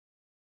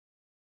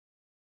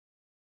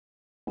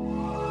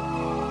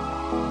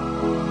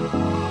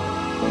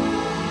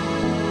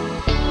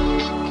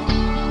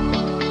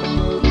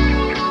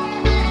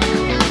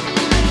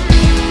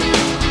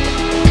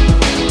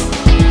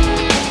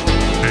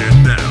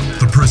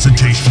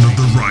presentation of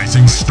the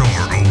Rising Star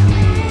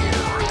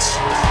Awards.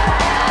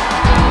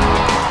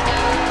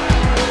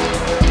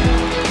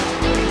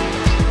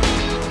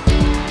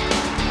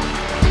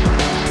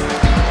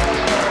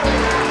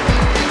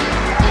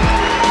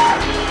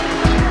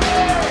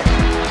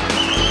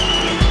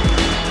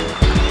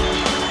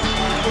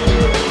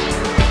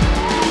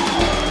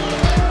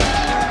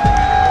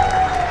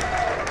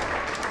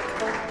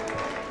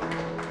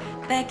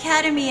 The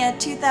Akademia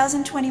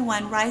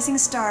 2021 Rising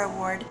Star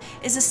Award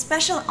is a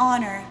special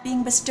honor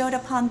being bestowed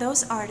upon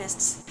those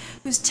artists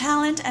whose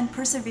talent and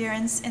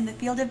perseverance in the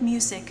field of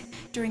music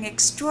during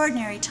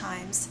extraordinary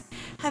times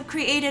have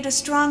created a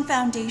strong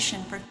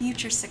foundation for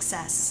future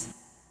success.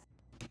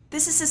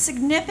 This is a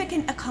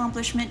significant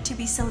accomplishment to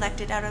be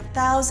selected out of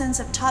thousands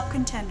of top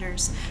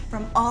contenders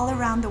from all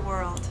around the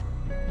world.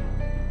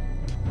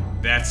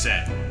 That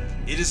said,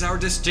 it is our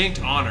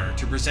distinct honor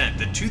to present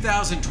the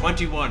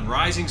 2021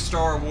 Rising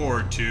Star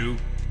Award to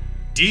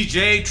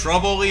DJ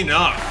Trouble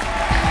Enuff.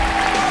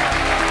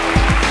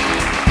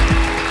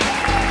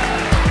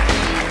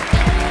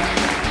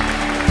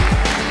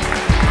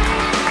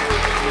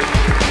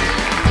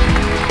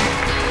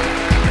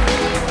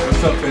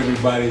 What's up,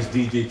 everybody? It's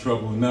DJ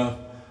Trouble Enuff.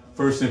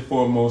 First and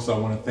foremost, I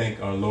want to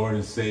thank our Lord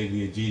and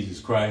Savior, Jesus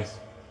Christ.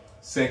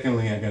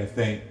 Secondly, I got to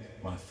thank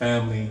my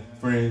family,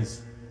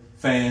 friends,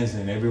 fans,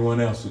 and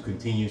everyone else who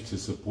continues to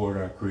support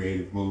our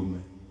creative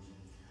movement.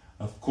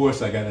 Of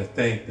course, I got to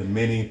thank the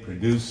many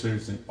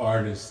producers and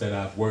artists that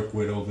I've worked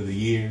with over the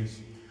years.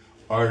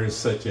 Artists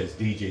such as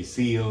DJ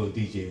Seal,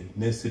 DJ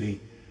Ethnicity,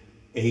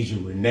 Asia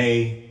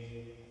Renee,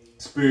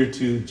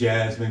 Spiritu,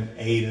 Jasmine,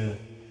 Ada,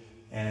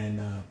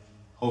 and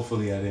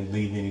hopefully I didn't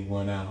leave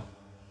anyone out.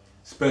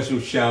 Special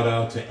shout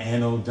out to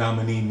Anno,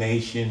 Dominique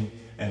Nation,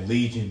 and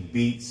Legion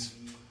Beats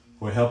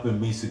for helping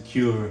me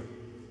secure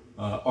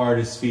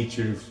artist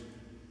features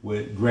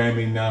with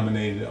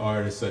Grammy-nominated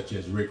artists such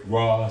as Rick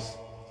Ross,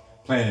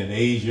 Planet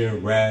Asia,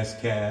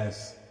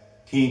 Razzcast,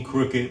 King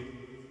Crooked,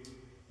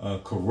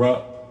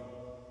 Corrupt,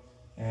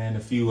 and a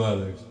few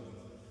others.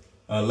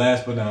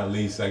 Last but not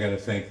least, I got to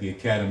thank the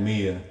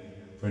Akademia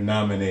for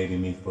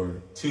nominating me for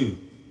 2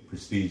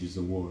 prestigious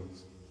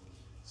awards.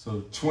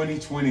 So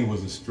 2020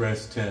 was a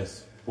stress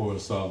test for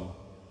us all.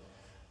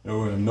 There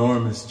were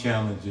enormous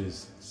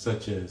challenges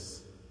such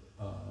as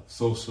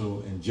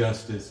social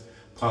injustice,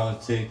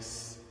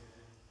 politics,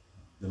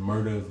 the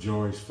murder of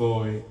George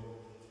Floyd,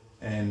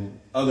 and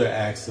other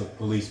acts of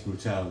police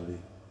brutality.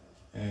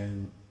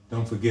 And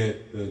don't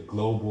forget the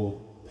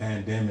global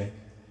pandemic.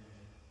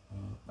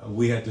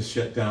 We had to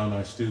shut down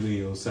our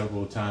studio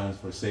several times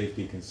for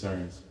safety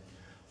concerns.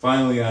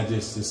 Finally, I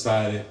just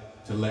decided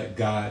to let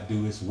God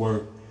do his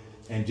work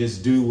and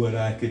just do what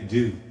I could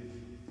do.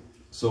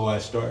 So I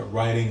started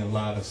writing a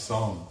lot of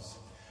songs.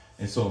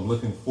 And so I'm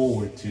looking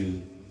forward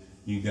to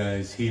you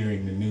guys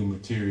hearing the new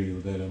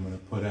material that I'm going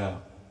to put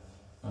out.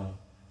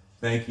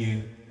 Thank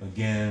you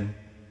again,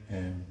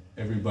 and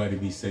everybody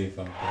be safe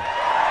out there.